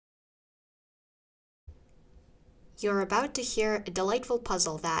You're about to hear a delightful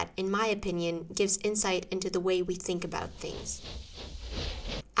puzzle that, in my opinion, gives insight into the way we think about things.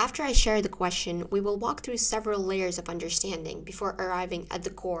 After I share the question, we will walk through several layers of understanding before arriving at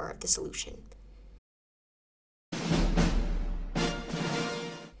the core of the solution.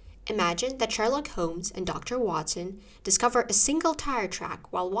 Imagine that Sherlock Holmes and Dr. Watson discover a single tire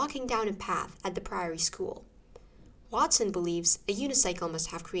track while walking down a path at the Priory School. Watson believes a unicycle must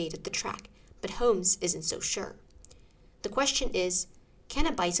have created the track, but Holmes isn't so sure. The question is, can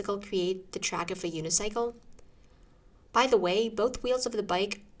a bicycle create the track of a unicycle? By the way, both wheels of the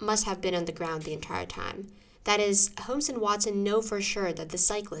bike must have been on the ground the entire time. That is, Holmes and Watson know for sure that the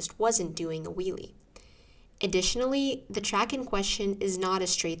cyclist wasn't doing a wheelie. Additionally, the track in question is not a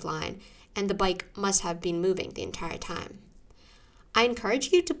straight line, and the bike must have been moving the entire time. I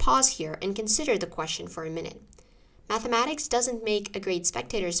encourage you to pause here and consider the question for a minute. Mathematics doesn't make a great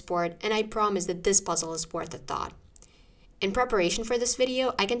spectator sport, and I promise that this puzzle is worth a thought. In preparation for this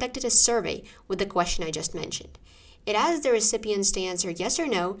video, I conducted a survey with the question I just mentioned. It asked the recipients to answer yes or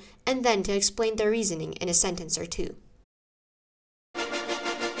no, and then to explain their reasoning in a sentence or two.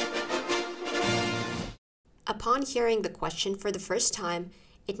 Upon hearing the question for the first time,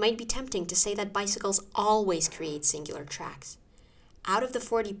 it might be tempting to say that bicycles always create singular tracks. Out of the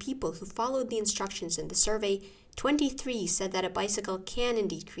 40 people who followed the instructions in the survey, 23 said that a bicycle can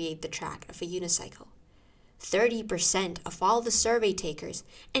indeed create the track of a unicycle. 30% of all the survey takers,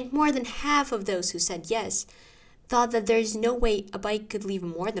 and more than half of those who said yes, thought that there is no way a bike could leave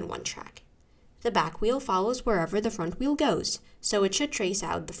more than one track. The back wheel follows wherever the front wheel goes, so it should trace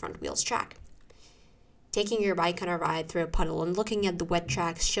out the front wheel's track. Taking your bike on a ride through a puddle and looking at the wet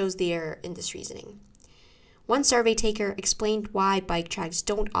tracks shows the error in this reasoning. One survey taker explained why bike tracks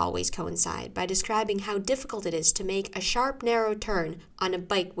don't always coincide by describing how difficult it is to make a sharp, narrow turn on a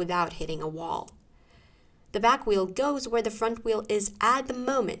bike without hitting a wall. The back wheel goes where the front wheel is at the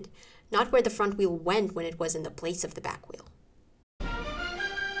moment, not where the front wheel went when it was in the place of the back wheel.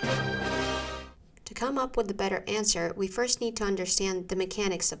 To come up with a better answer, we first need to understand the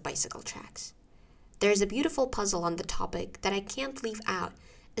mechanics of bicycle tracks. There's a beautiful puzzle on the topic that I can't leave out,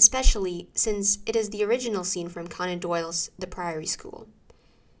 especially since it is the original scene from Conan Doyle's The Priory School.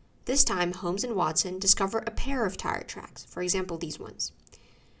 This time, Holmes and Watson discover a pair of tire tracks, for example these ones.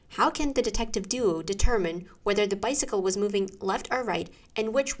 How can the detective duo determine whether the bicycle was moving left or right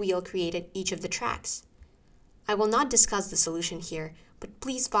and which wheel created each of the tracks? I will not discuss the solution here, but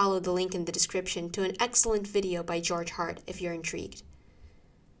please follow the link in the description to an excellent video by George Hart if you're intrigued.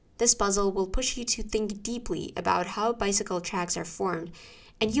 This puzzle will push you to think deeply about how bicycle tracks are formed,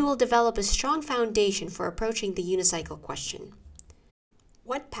 and you will develop a strong foundation for approaching the unicycle question.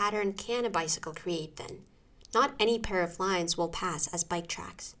 What pattern can a bicycle create then? Not any pair of lines will pass as bike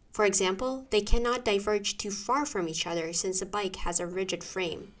tracks. For example, they cannot diverge too far from each other since a bike has a rigid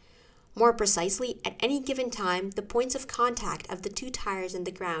frame. More precisely, at any given time, the points of contact of the two tires in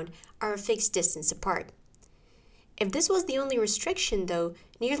the ground are a fixed distance apart. If this was the only restriction, though,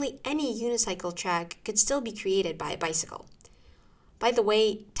 nearly any unicycle track could still be created by a bicycle. By the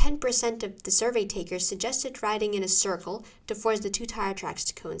way, 10% of the survey takers suggested riding in a circle to force the two tire tracks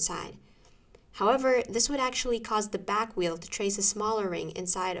to coincide. However, this would actually cause the back wheel to trace a smaller ring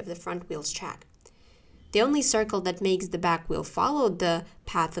inside of the front wheel's track. The only circle that makes the back wheel follow the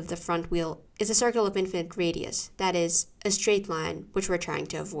path of the front wheel is a circle of infinite radius, that is, a straight line, which we're trying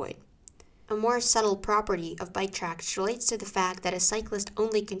to avoid. A more subtle property of bike tracks relates to the fact that a cyclist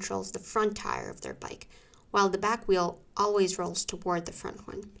only controls the front tire of their bike, while the back wheel always rolls toward the front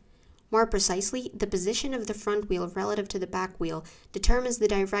one. More precisely, the position of the front wheel relative to the back wheel determines the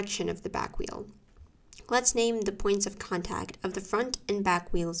direction of the back wheel. Let's name the points of contact of the front and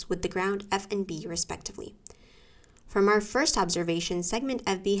back wheels with the ground F and B respectively. From our first observation, segment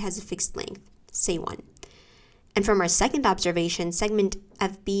FB has a fixed length, say 1. And from our second observation, segment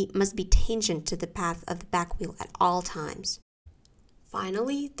FB must be tangent to the path of the back wheel at all times.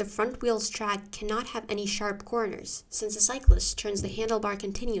 Finally, the front wheel's track cannot have any sharp corners, since a cyclist turns the handlebar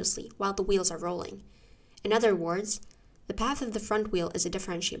continuously while the wheels are rolling. In other words, the path of the front wheel is a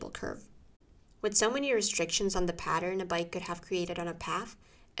differentiable curve. With so many restrictions on the pattern a bike could have created on a path,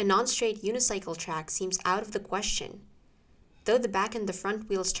 a non-straight unicycle track seems out of the question. Though the back and the front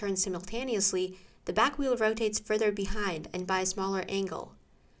wheels turn simultaneously, the back wheel rotates further behind and by a smaller angle.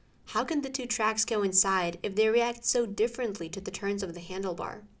 How can the two tracks coincide if they react so differently to the turns of the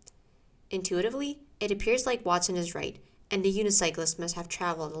handlebar? Intuitively, it appears like Watson is right, and the unicyclist must have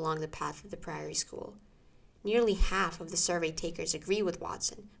traveled along the path of the Priory School. Nearly half of the survey takers agree with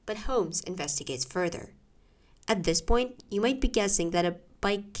Watson, but Holmes investigates further. At this point, you might be guessing that a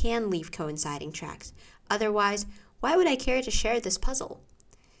bike can leave coinciding tracks. Otherwise, Why would I care to share this puzzle?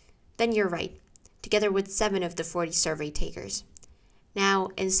 Then you're right, together with 7 of the 40 survey takers. Now,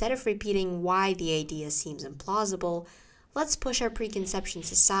 instead of repeating why the idea seems implausible, let's push our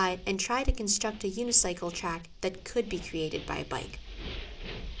preconceptions aside and try to construct a unicycle track that could be created by a bike.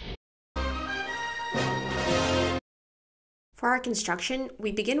 For our construction,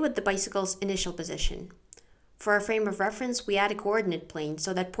 we begin with the bicycle's initial position. For our frame of reference, we add a coordinate plane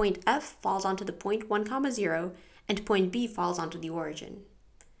so that point F falls onto the point 1, 0 and point B falls onto the origin.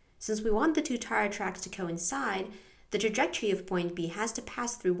 Since we want the two tire tracks to coincide, the trajectory of point B has to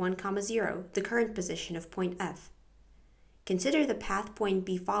pass through 1, 0, the current position of point F. Consider the path point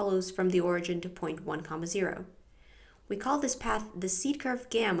B follows from the origin to point 1, 0. We call this path the seed curve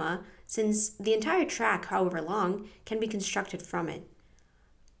gamma since the entire track, however long, can be constructed from it.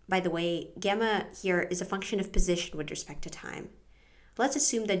 By the way, gamma here is a function of position with respect to time. Let's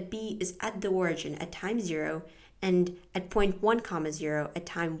assume that B is at the origin at time 0 and at point 1, 0 at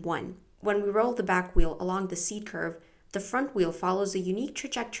time 1. When we roll the back wheel along the seed curve, the front wheel follows a unique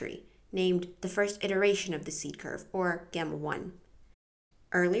trajectory, named the first iteration of the seed curve, or gamma 1.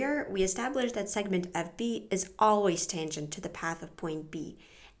 Earlier, we established that segment FB is always tangent to the path of point B,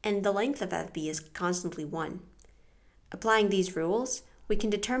 and the length of FB is constantly 1. Applying these rules, we can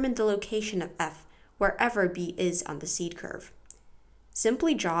determine the location of F wherever B is on the seed curve.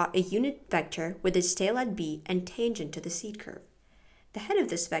 Simply draw a unit vector with its tail at B and tangent to the seed curve. The head of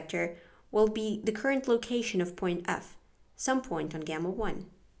this vector will be the current location of point F, some point on gamma 1.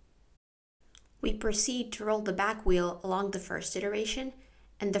 We proceed to roll the back wheel along the first iteration,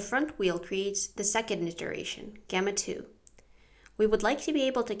 and the front wheel creates the second iteration, gamma 2. We would like to be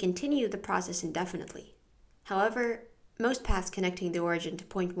able to continue the process indefinitely. However, most paths connecting the origin to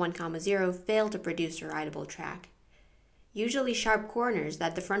point 1, 0 fail to produce a rideable track. Usually sharp corners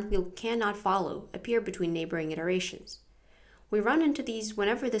that the front wheel cannot follow appear between neighboring iterations. We run into these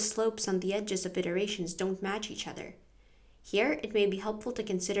whenever the slopes on the edges of iterations don't match each other. Here, it may be helpful to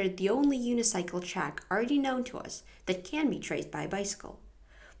consider the only unicycle track already known to us that can be traced by a bicycle.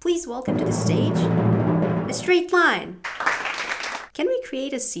 Please welcome to the stage, a straight line. Can we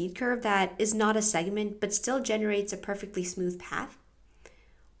create a seed curve that is not a segment but still generates a perfectly smooth path?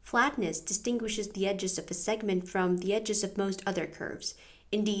 Flatness distinguishes the edges of a segment from the edges of most other curves.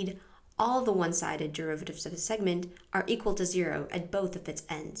 Indeed, all the one-sided derivatives of a segment are equal to 0 at both of its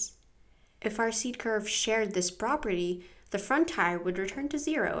ends. If our seed curve shared this property, the front tire would return to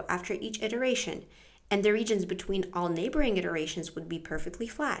 0 after each iteration, and the regions between all neighboring iterations would be perfectly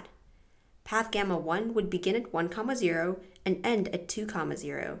flat. Path gamma 1 would begin at 1, 0 and end at 2,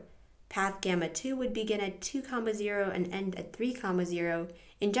 0. Path gamma 2 would begin at 2, 0 and end at 3, 0.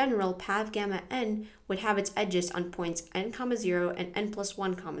 In general, path gamma n would have its edges on points n, 0 and n plus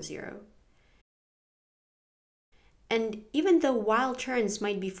 1, 0. And even though wild turns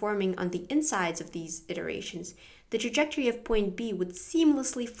might be forming on the insides of these iterations, the trajectory of point B would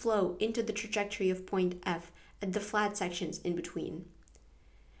seamlessly flow into the trajectory of point F at the flat sections in between.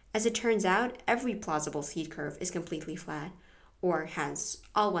 As it turns out, every plausible seed curve is completely flat, or has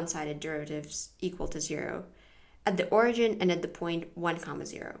all one-sided derivatives equal to 0, at the origin and at the point 1,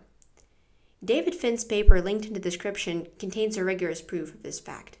 0. David Finn's paper linked in the description contains a rigorous proof of this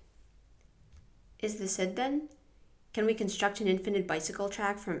fact. Is this it then? Can we construct an infinite bicycle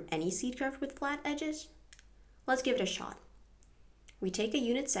track from any seed curve with flat edges? Let's give it a shot. We take a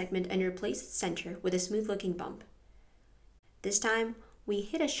unit segment and replace its center with a smooth-looking bump. This time, we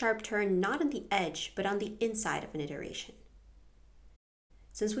hit a sharp turn not on the edge, but on the inside of an iteration.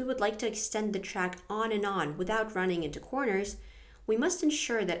 Since we would like to extend the track on and on without running into corners, we must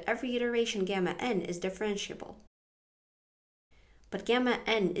ensure that every iteration gamma n is differentiable. But gamma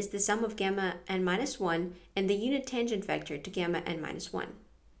n is the sum of gamma n minus 1 and the unit tangent vector to gamma n minus 1.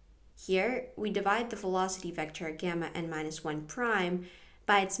 Here, we divide the velocity vector gamma n minus 1 prime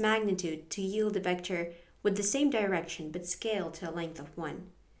by its magnitude to yield a vector with the same direction but scaled to a length of 1.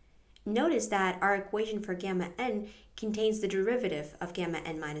 Notice that our equation for gamma n contains the derivative of gamma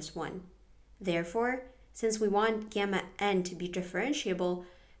n minus 1. Therefore, since we want gamma n to be differentiable,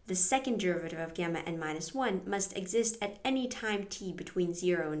 the second derivative of gamma n minus 1 must exist at any time t between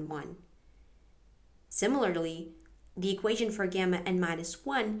 0 and 1. Similarly, the equation for gamma n minus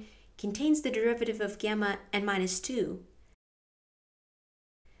 1 contains the derivative of gamma n minus 2.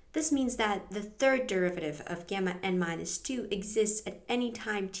 This means that the third derivative of gamma n minus 2 exists at any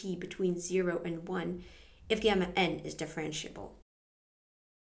time t between 0 and 1 if gamma n is differentiable.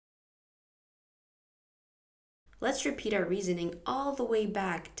 Let's repeat our reasoning all the way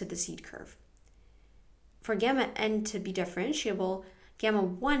back to the seed curve. For gamma n to be differentiable, gamma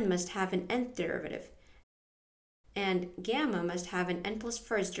 1 must have an nth derivative, and gamma must have an n plus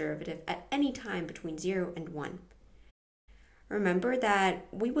first derivative at any time between 0 and 1. Remember that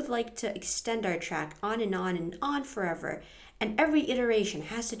we would like to extend our track on and on forever, and every iteration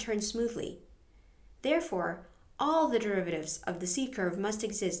has to turn smoothly. Therefore, all the derivatives of the seed curve must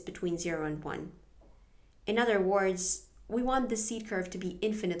exist between 0 and 1. In other words, we want the seed curve to be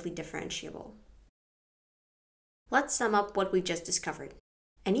infinitely differentiable. Let's sum up what we've just discovered.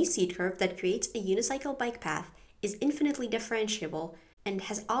 Any seed curve that creates a unicycle bike path is infinitely differentiable and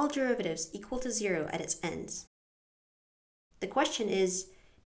has all derivatives equal to 0 at its ends. The question is,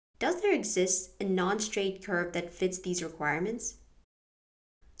 does there exist a non-straight curve that fits these requirements?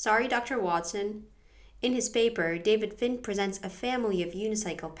 Sorry, Dr. Watson. In his paper, David Finn presents a family of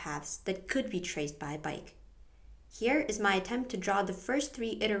unicycle paths that could be traced by a bike. Here is my attempt to draw the first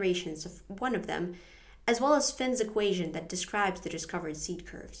 3 iterations of one of them, as well as Finn's equation that describes the discovered seed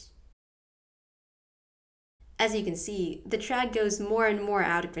curves. As you can see, the track goes more and more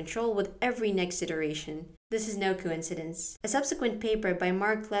out of control with every next iteration. This is no coincidence. A subsequent paper by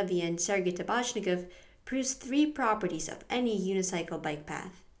Levi and Serge Tabachnikov proves 3 properties of any unicycle bike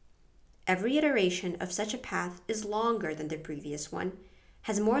path. Every iteration of such a path is longer than the previous one,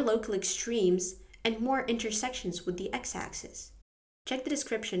 has more local extremes, and more intersections with the x-axis. Check the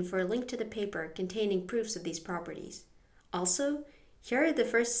description for a link to the paper containing proofs of these properties. Also, here are the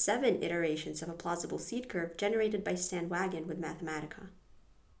first 7 iterations of a plausible seed curve generated by Wagon with Mathematica.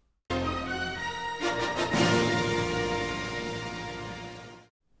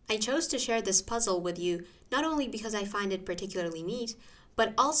 I chose to share this puzzle with you not only because I find it particularly neat,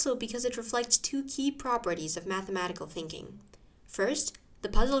 but also because it reflects 2 key properties of mathematical thinking. First, the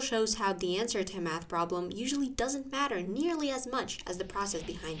puzzle shows how the answer to a math problem usually doesn't matter nearly as much as the process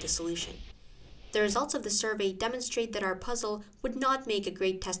behind the solution. The results of the survey demonstrate that our puzzle would not make a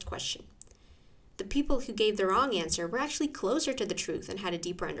great test question. The people who gave the wrong answer were actually closer to the truth and had a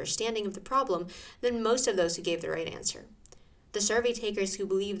deeper understanding of the problem than most of those who gave the right answer. The survey takers who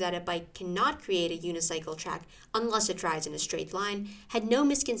believe that a bike cannot create a unicycle track unless it rides in a straight line had no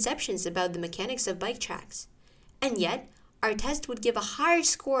misconceptions about the mechanics of bike tracks. And yet, our test would give a higher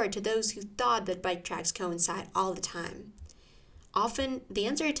score to those who thought that bike tracks coincide all the time. Often, the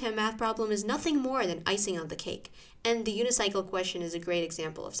answer to a math problem is nothing more than icing on the cake, and the unicycle question is a great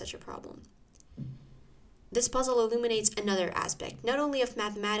example of such a problem. This puzzle illuminates another aspect, not only of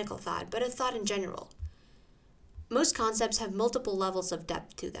mathematical thought, but of thought in general. Most concepts have multiple levels of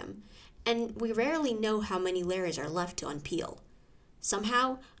depth to them, and we rarely know how many layers are left to unpeel.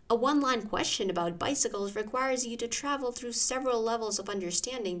 Somehow, a one-line question about bicycles requires you to travel through several levels of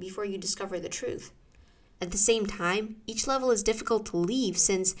understanding before you discover the truth. At the same time, each level is difficult to leave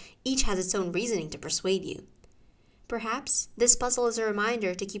since each has its own reasoning to persuade you. Perhaps this puzzle is a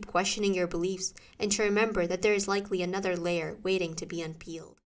reminder to keep questioning your beliefs and to remember that there is likely another layer waiting to be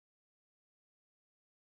unpeeled.